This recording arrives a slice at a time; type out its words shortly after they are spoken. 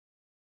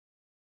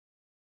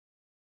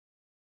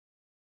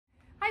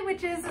Hi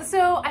witches!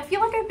 So I feel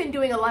like I've been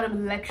doing a lot of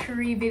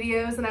lecture-y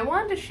videos and I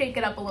wanted to shake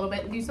it up a little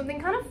bit and do something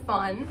kind of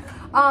fun.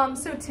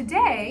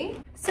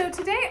 So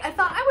today I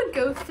thought I would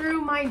go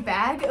through my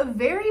bag of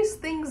various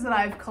things that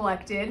I've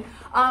collected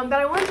that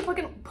I wanted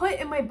to put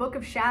in my book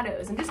of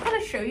shadows and just kind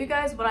of show you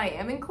guys what I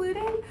am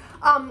including.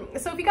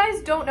 So if you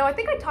guys don't know, I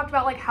think I talked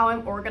about like how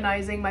I'm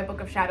organizing my book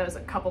of shadows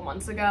a couple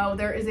months ago.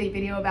 There is a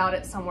video about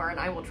it somewhere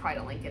and I will try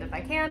to link it if I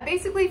can.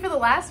 Basically for the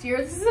last year,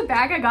 this is a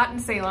bag I got in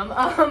Salem.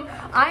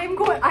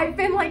 I've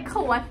been like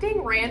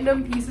collecting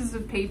random pieces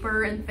of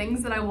paper and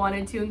things that I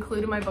wanted to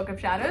include in my book of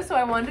shadows. So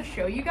I wanted to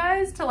show you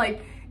guys to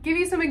like give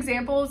you some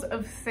examples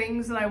of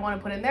things that I want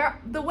to put in there.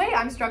 The way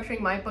I'm structuring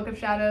my book of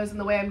shadows and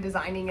the way I'm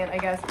designing it, I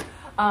guess,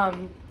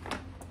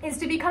 is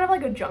to be kind of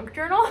like a junk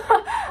journal.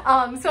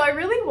 So I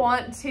really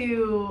want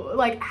to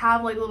like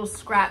have like little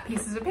scrap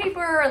pieces of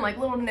paper and like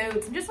little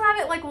notes and just have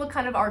it like look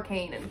kind of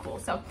arcane and cool.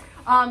 So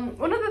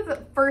one of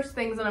the first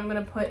things that I'm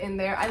gonna put in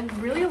there, I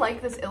really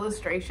like this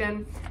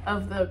illustration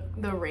of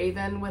the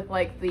raven with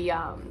like the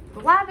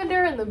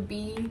lavender and the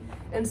bee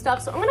and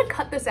stuff. So I'm gonna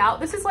cut this out.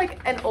 This is like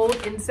an old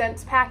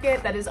incense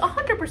packet that is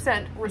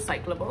 100%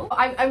 recyclable.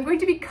 I'm going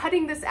to be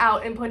cutting this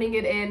out and putting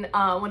it in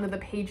one of the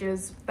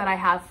pages that I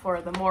have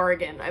for the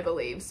Morrigan, I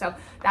believe. So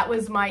that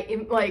was my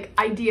like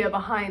idea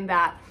behind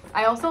that.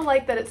 I also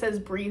like that it says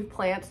breathe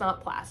plants,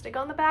 not plastic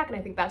on the back, and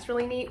I think that's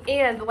really neat.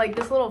 And like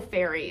this little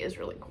fairy is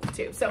really cool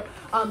too. So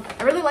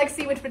I really like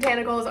Sea Witch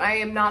Botanicals. I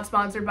am not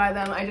sponsored by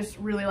them. I just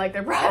really like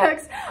their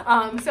products.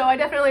 So I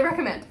definitely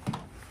recommend.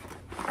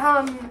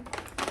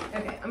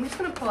 Okay, I'm just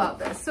gonna pull out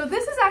this. So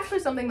this is actually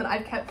something that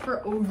I've kept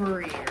for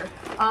over a year.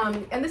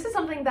 And this is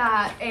something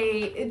that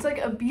it's like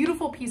a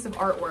beautiful piece of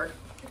artwork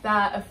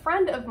that a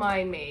friend of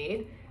mine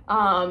made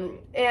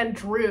and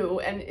drew,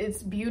 and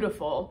it's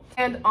beautiful.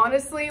 And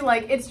honestly,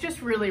 like, it's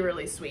just really,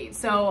 really sweet.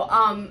 So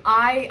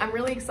I'm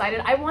really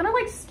excited. I want to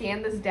like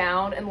scan this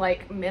down and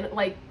like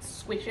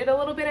switch it a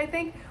little bit, I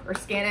think, or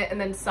scan it and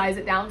then size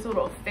it down so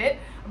it'll fit.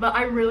 But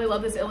I really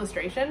love this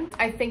illustration.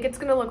 I think it's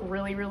gonna look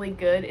really, really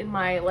good in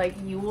my like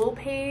Yule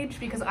page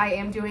because I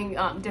am doing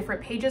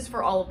different pages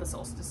for all of the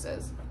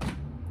solstices.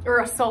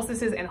 Or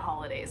solstices and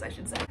holidays, I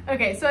should say.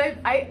 Okay, so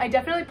I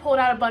definitely pulled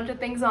out a bunch of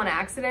things on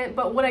accident,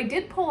 but what I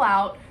did pull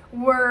out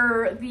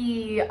were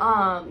the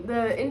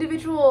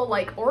individual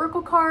like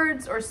oracle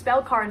cards or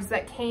spell cards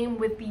that came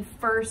with the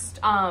first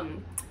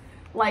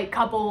like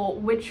couple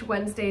Witch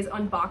Wednesdays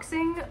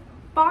unboxing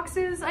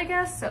boxes, I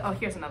guess. So, oh,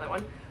 here's another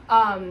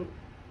one.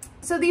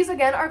 So these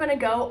again are gonna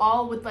go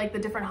all with like the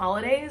different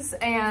holidays,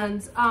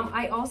 and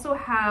I also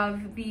have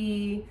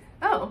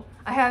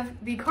I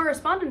have the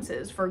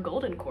correspondences for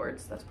golden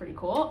quartz. That's pretty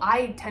cool.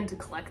 I tend to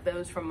collect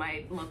those from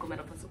my local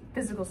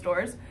metaphysical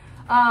stores.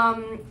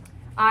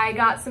 I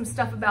got some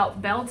stuff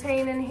about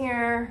Beltane in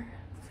here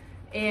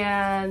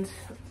and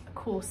a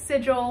cool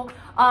sigil.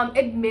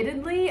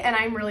 Admittedly, and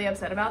I'm really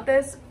upset about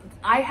this,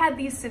 I had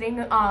these sitting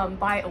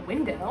by a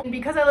window. And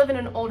because I live in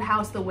an old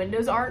house, the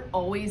windows aren't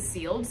always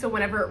sealed. So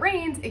whenever it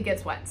rains, it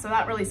gets wet. So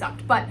that really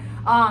sucked. But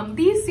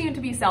these seem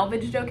to be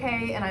salvaged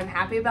okay, and I'm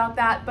happy about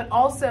that. But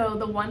also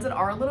the ones that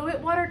are a little bit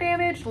water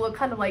damaged look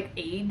kind of like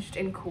aged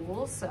and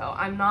cool. So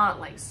I'm not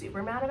like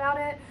super mad about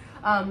it.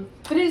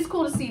 But it is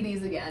cool to see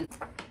these again.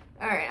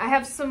 All right, I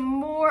have some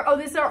more. Oh,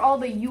 these are all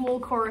the Yule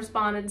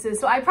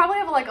correspondences. So I probably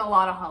have like a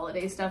lot of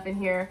holiday stuff in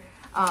here.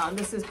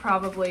 This is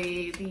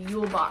probably the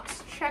Yule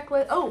box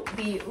checklist. Oh,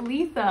 the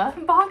Letha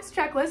box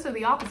checklist, or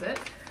the opposite.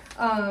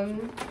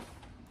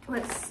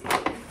 Let's see.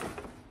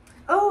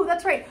 Oh,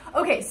 that's right.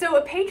 Okay, so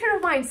a patron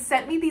of mine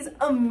sent me these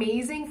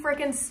amazing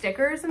freaking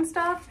stickers and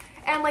stuff,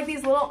 and like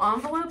these little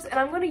envelopes, and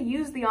I'm gonna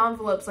use the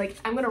envelopes, like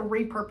I'm gonna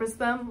repurpose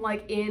them,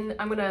 like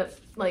I'm gonna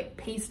like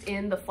paste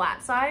in the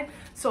flat side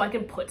so I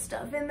can put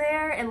stuff in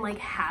there and like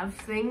have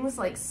things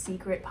like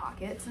secret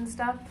pockets and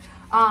stuff.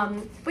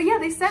 But yeah,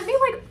 they sent me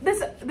like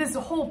this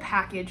whole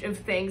package of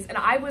things, and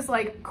I was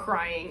like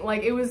crying.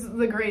 Like it was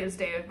the greatest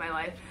day of my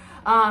life.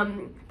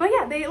 But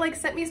yeah, they like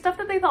sent me stuff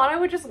that they thought I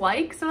would just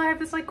like. So I have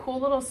this like cool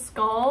little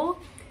skull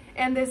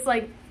and this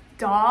like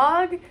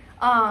dog,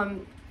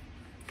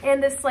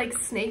 and this like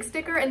snake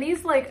sticker. And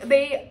these like,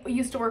 they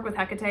used to work with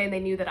Hecate and they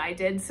knew that I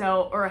did,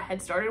 so, or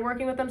had started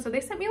working with them. So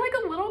they sent me like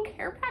a little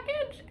care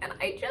package, and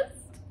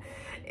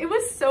it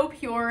was so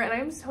pure, and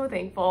I'm so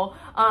thankful.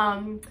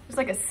 It's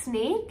like a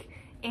snake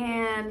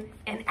and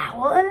an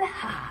owl,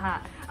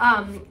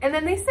 and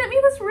then they sent me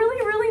this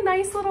really, really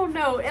nice little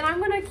note, and I'm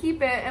gonna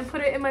keep it and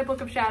put it in my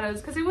book of shadows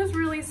because it was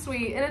really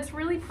sweet and it's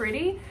really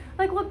pretty.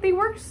 Like, look, they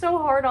worked so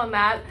hard on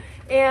that,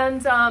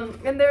 and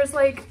there's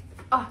like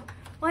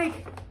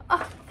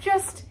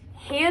just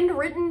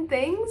handwritten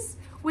things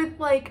with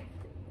like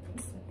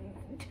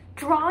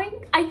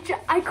drawing.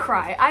 I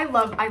cry. I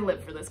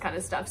live for this kind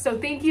of stuff. So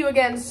thank you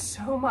again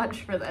so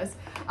much for this.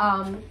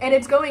 And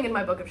it's going in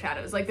my book of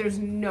shadows. Like there's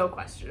no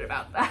question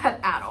about that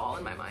at all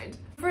in my mind.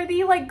 For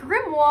the like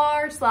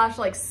grimoire slash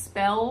like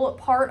spell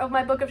part of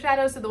my book of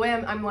shadows, so the way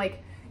I'm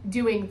like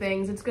doing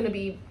things. It's going to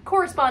be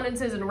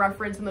correspondences and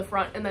reference in the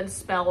front and then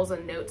spells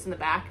and notes in the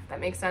back, if that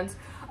makes sense.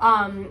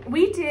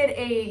 We did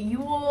a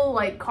Yule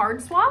like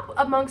card swap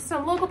amongst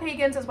some local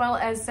pagans as well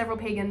as several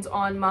pagans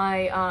on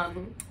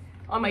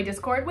my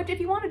Discord, which if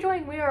you want to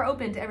join, we are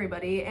open to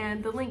everybody,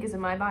 and the link is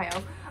in my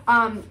bio.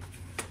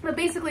 But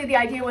basically the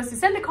idea was to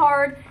send a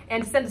card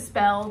and to send a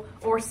spell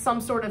or some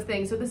sort of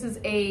thing. So this is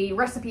a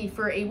recipe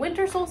for a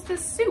winter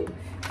solstice soup.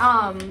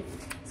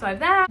 So I have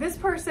that. This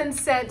person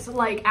sent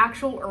like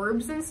actual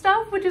herbs and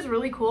stuff, which is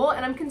really cool.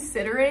 And I'm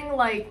considering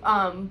like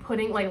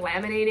putting like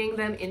laminating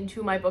them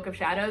into my Book of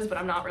Shadows, but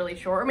I'm not really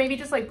sure. Or maybe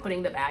just like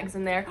putting the bags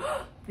in there.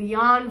 The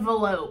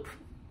envelope,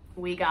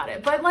 we got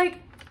it. But like,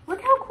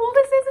 look how cool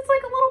this is. It's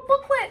like a little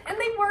booklet and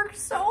they worked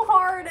so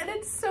hard and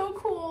it's so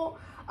cool.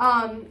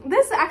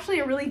 This actually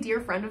a really dear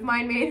friend of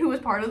mine made who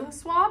was part of the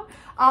swap.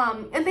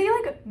 And they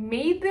like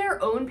made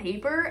their own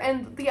paper,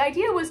 and the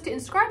idea was to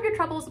inscribe your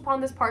troubles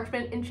upon this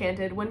parchment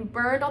enchanted. When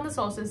burned on the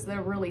solstice,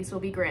 the release will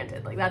be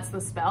granted. Like that's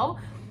the spell.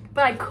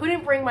 But I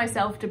couldn't bring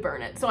myself to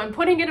burn it, so I'm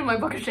putting it in my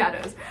Book of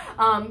Shadows.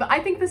 But I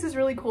think this is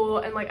really cool,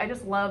 and like I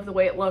just love the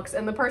way it looks.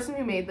 And the person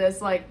who made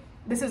this, like,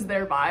 this is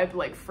their vibe,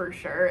 like for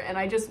sure. And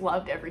I just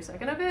loved every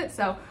second of it.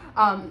 So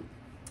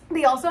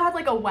they also had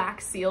like a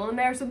wax seal in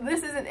there. So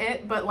this isn't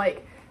it, but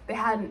like they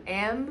had an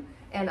M,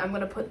 and I'm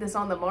gonna put this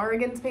on the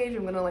Morrigan's page.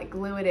 I'm gonna like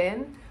glue it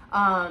in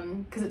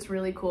because it's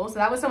really cool. So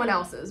that was someone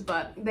else's,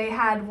 but they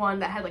had one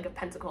that had like a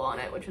pentacle on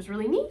it, which was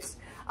really neat.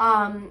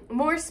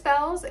 More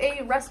spells,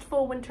 a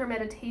restful winter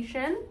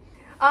meditation.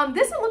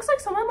 This, it looks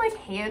like someone like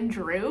hand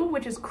drew,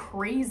 which is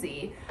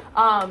crazy.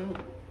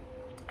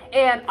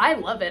 And I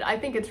love it. I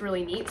think it's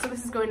really neat. So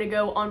this is going to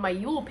go on my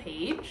Yule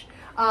page.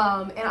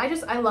 And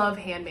I love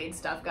handmade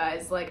stuff,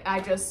 guys. Like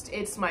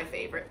it's my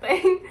favorite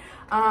thing.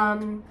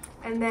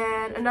 And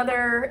then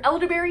another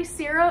elderberry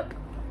syrup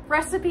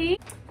recipe.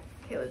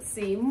 Okay, let's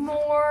see,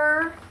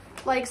 more,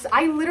 like,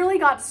 I literally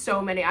got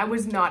so many. I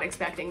was not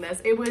expecting this.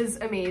 It was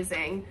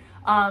amazing.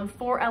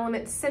 4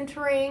 element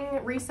centering,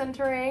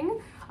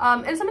 recentering.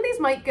 And some of these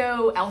might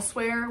go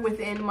elsewhere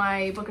within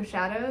my Book of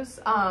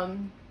Shadows.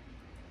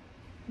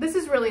 This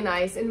is really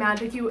nice. In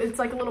Magic, it's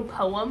like a little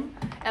poem,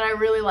 and I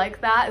really like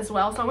that as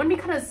well. So I'm gonna be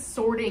kind of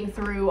sorting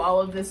through all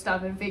of this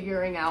stuff and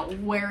figuring out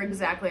where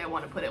exactly I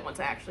want to put it once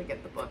I actually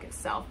get the book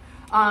itself.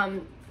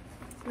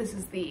 This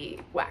is the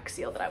wax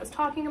seal that I was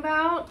talking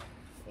about,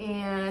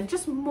 and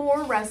just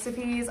more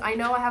recipes. I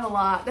know I have a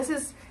lot. This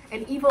is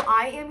an evil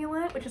eye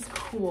amulet, which is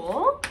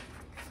cool.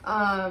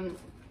 And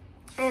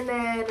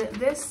then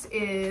this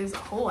is a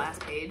whole ass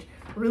page,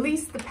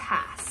 Release the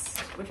Past,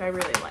 which I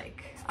really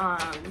like.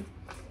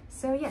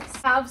 So yes,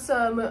 have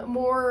some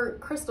more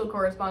crystal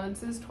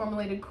correspondences,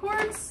 tourmalated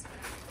quartz.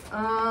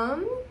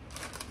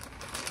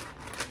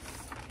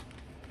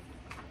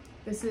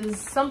 This is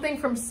something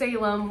from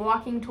Salem,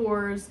 walking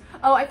tours.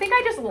 Oh, I think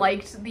I just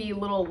liked the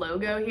little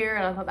logo here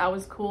and I thought that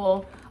was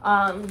cool.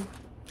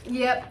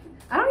 Yep,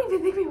 I don't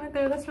even think we went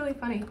there. That's really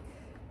funny.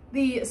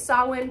 The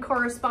Samhain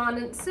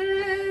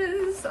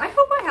correspondences. I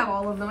hope I have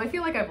all of them. I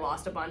feel like I've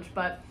lost a bunch,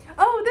 but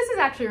oh, this is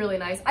actually really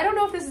nice. I don't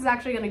know if this is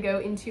actually going to go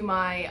into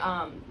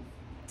my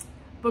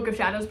Book of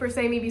Shadows per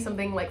se, maybe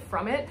something like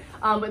from it,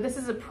 but this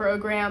is a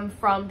program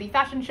from the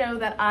fashion show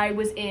that I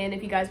was in.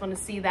 If you guys want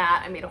to see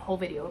that, I made a whole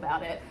video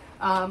about it.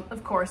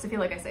 Of course, I feel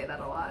like I say that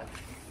a lot.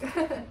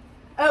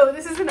 Oh,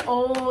 this is an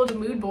old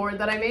mood board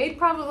that I made.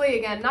 Probably,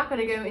 again, not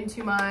going to go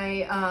into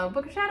my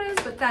Book of Shadows,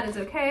 but that is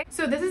okay.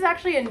 So this is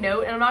actually a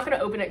note, and I'm not going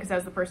to open it because it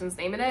has the person's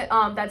name in it,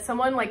 that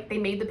someone, like, they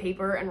made the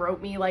paper and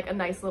wrote me, like, a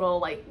nice little,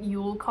 like,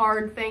 Yule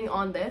card thing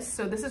on this.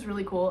 So this is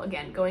really cool.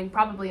 Again, going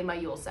probably in my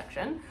Yule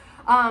section.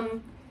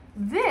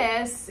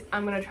 This,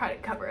 I'm gonna try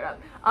to cover it up.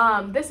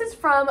 This is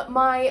from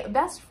my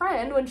best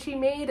friend when she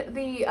made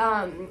the,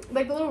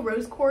 like the little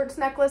rose quartz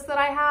necklace that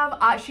I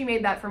have. She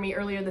made that for me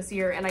earlier this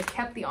year, and I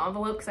kept the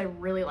envelope because I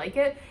really like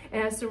it.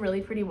 It has some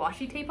really pretty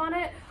washi tape on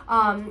it. So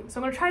I'm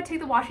gonna try to take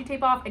the washi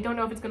tape off. I don't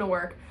know if it's gonna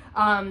work.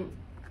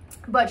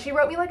 But she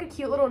wrote me like a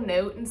cute little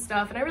note and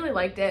stuff, and I really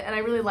liked it, and I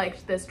really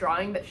liked this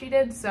drawing that she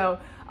did. So,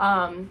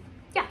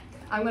 yeah,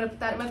 I'm gonna put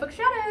that in my Book of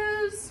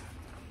Shadows.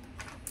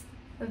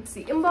 Let's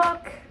see,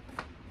 Imbolc.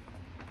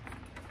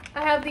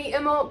 I have the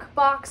Imbolc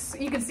box.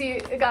 You can see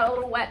it got a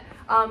little wet,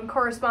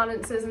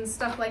 correspondences and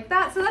stuff like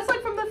that. So that's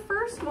like from the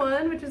first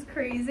one, which is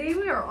crazy.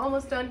 We are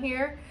almost done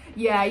here.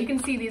 Yeah, you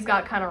can see these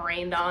got kind of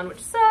rained on,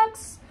 which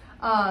sucks.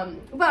 But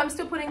I'm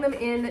still putting them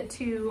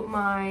into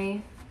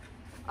my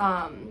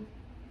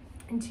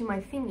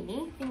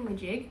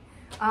thingamajig.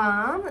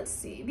 Let's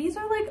see. These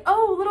are like,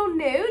 oh, little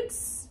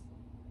notes.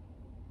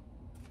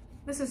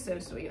 This is so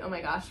sweet. Oh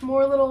my gosh,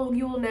 more little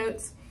Yule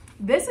notes.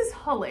 This is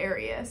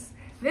hilarious.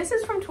 This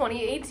is from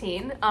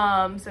 2018, so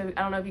I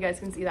don't know if you guys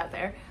can see that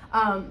there.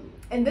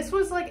 And this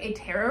was like a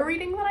tarot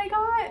reading that I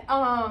got,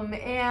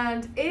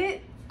 and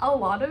a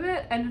lot of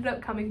it ended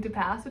up coming to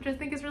pass, which I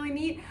think is really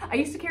neat. I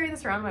used to carry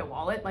this around in my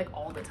wallet like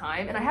all the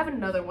time, and I have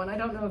another one. I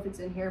don't know if it's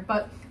in here,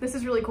 but this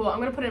is really cool. I'm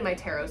gonna put it in my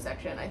tarot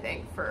section, I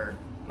think, for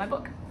my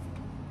book.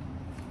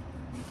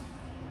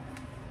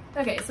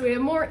 Okay, so we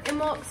have more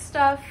Imbolc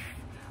stuff.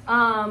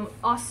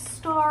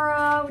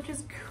 Ostara, which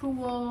is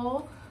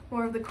cool.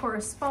 More of the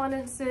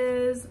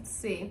correspondences. Let's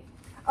see.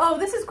 Oh,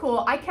 this is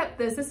cool. I kept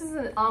this. This is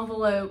an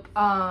envelope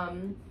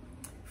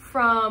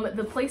from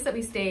the place that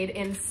we stayed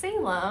in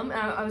Salem.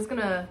 I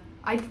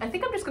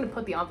think I'm just gonna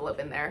put the envelope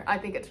in there. I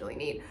think it's really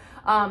neat.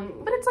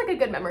 But it's like a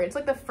good memory. It's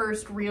like the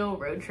first real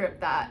road trip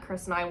that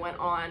Chris and I went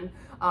on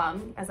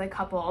as a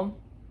couple.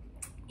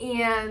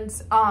 And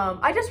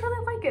I just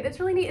really like it. It's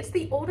really neat. It's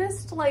the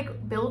oldest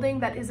like building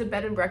that is a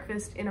bed and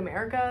breakfast in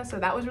America. So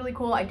that was really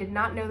cool. I did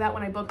not know that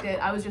when I booked it.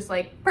 I was just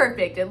like,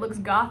 perfect. It looks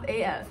goth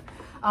AF.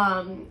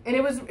 And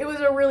it was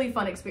a really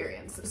fun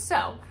experience.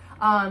 So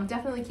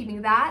definitely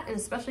keeping that, and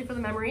especially for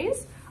the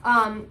memories.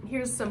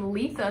 Here's some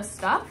Letha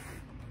stuff.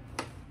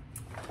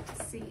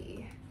 Let's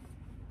see.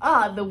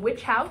 The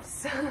Witch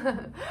House,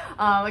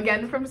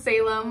 again from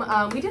Salem.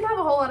 We didn't have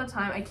a whole lot of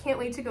time. I can't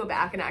wait to go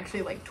back and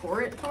actually like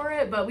tour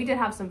it, but we did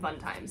have some fun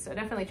times, so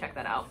definitely check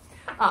that out.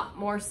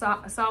 More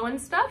Samhain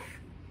stuff.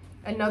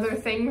 Another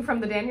thing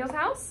from the Daniels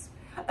house.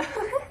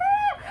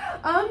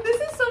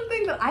 This is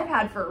something that I've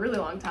had for a really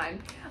long time.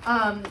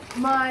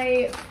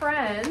 My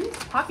friend,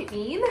 Pocket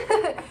Bean,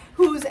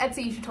 whose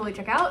Etsy you should totally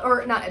check out,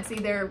 or not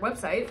Etsy, their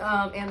website,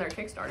 and their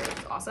Kickstarter, which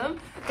is awesome.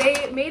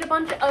 They made a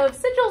bunch of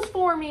sigils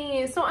for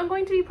me, so I'm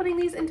going to be putting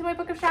these into my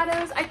Book of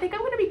Shadows. I think I'm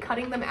going to be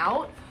cutting them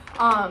out,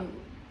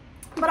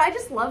 but I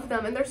just love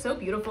them, and they're so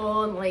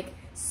beautiful and like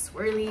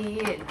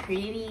swirly and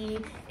pretty,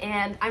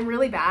 and I'm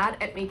really bad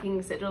at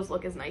making sigils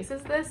look as nice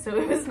as this, so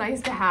it was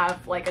nice to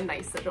have like a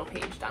nice sigil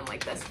page done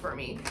like this for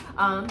me.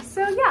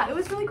 So yeah, it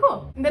was really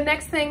cool. The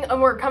next thing,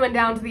 we're coming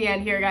down to the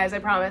end here, guys, I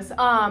promise.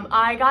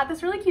 I got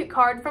this really cute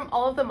card from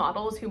all of the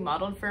models who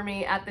modeled for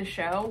me at the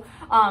show,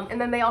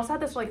 and then they also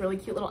had this like really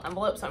cute little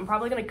envelope, so I'm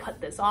probably gonna cut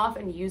this off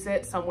and use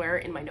it somewhere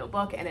in my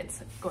notebook, and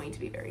it's going to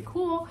be very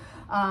cool.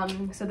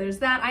 So there's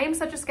that. I am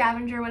such a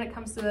scavenger when it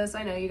comes to this.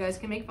 I know you guys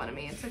can make fun of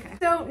me, it's okay.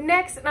 So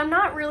next, and I'm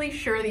not really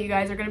sure that you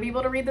guys are gonna be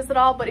able to read this at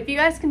all, but if you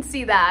guys can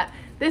see that,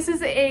 this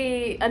is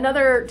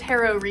another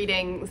tarot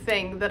reading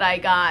thing that I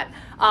got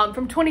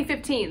from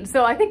 2015.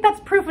 So I think that's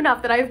proof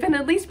enough that I've been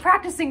at least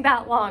practicing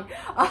that long.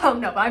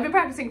 No, but I've been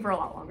practicing for a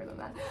lot longer than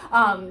that.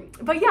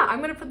 But yeah, I'm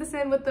gonna put this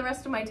in with the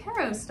rest of my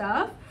tarot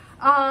stuff.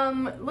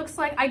 Looks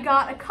like I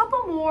got a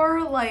couple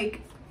more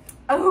like,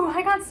 oh,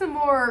 I got some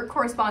more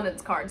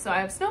correspondence cards. So I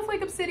have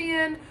Snowflake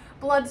Obsidian,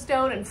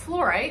 Bloodstone, and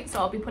Fluorite. So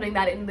I'll be putting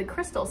that in the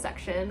crystal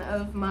section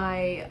of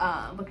my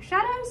Book of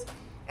Shadows.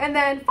 And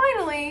then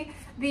finally,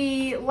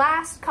 the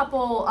last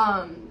couple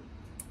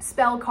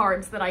spell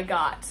cards that I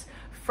got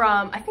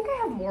from, I think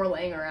I have more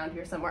laying around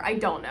here somewhere, I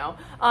don't know.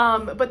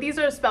 But these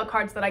are spell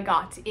cards that I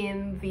got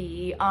in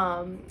the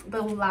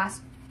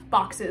last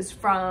boxes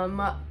from,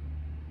 oh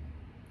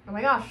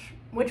my gosh,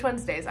 Witch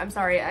Wednesdays. I'm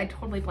sorry, I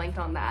totally blanked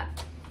on that.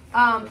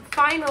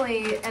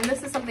 Finally, and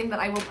this is something that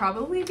I will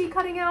probably be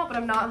cutting out, but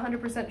I'm not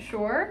 100%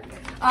 sure.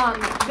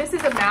 This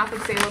is a map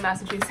of Salem,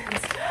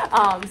 Massachusetts.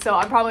 So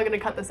I'm probably going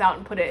to cut this out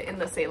and put it in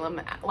the Salem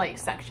like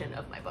section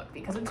of my book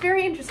because it's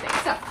very interesting.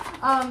 So,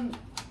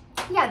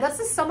 yeah,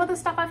 this is some of the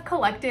stuff I've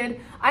collected.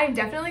 I'm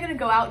definitely going to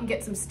go out and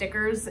get some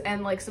stickers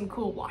and like some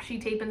cool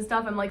washi tape and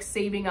stuff. I'm like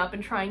saving up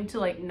and trying to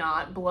like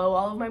not blow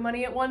all of my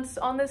money at once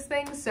on this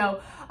thing.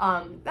 So,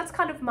 that's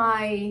kind of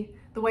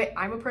the way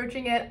I'm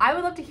approaching it. I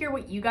would love to hear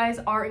what you guys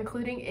are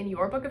including in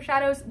your Book of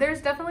Shadows.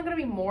 There's definitely going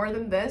to be more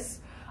than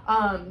this.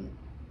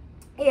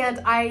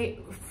 And I,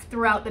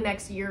 throughout the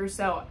next year or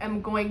so,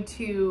 am going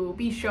to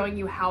be showing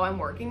you how I'm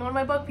working on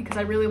my book because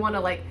I really want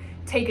to like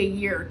take a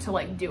year to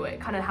like do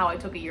it, kind of how I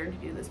took a year to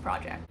do this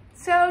project.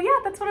 So yeah,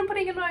 that's what I'm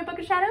putting in my Book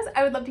of Shadows.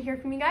 I would love to hear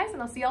from you guys,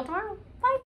 and I'll see y'all tomorrow. Bye.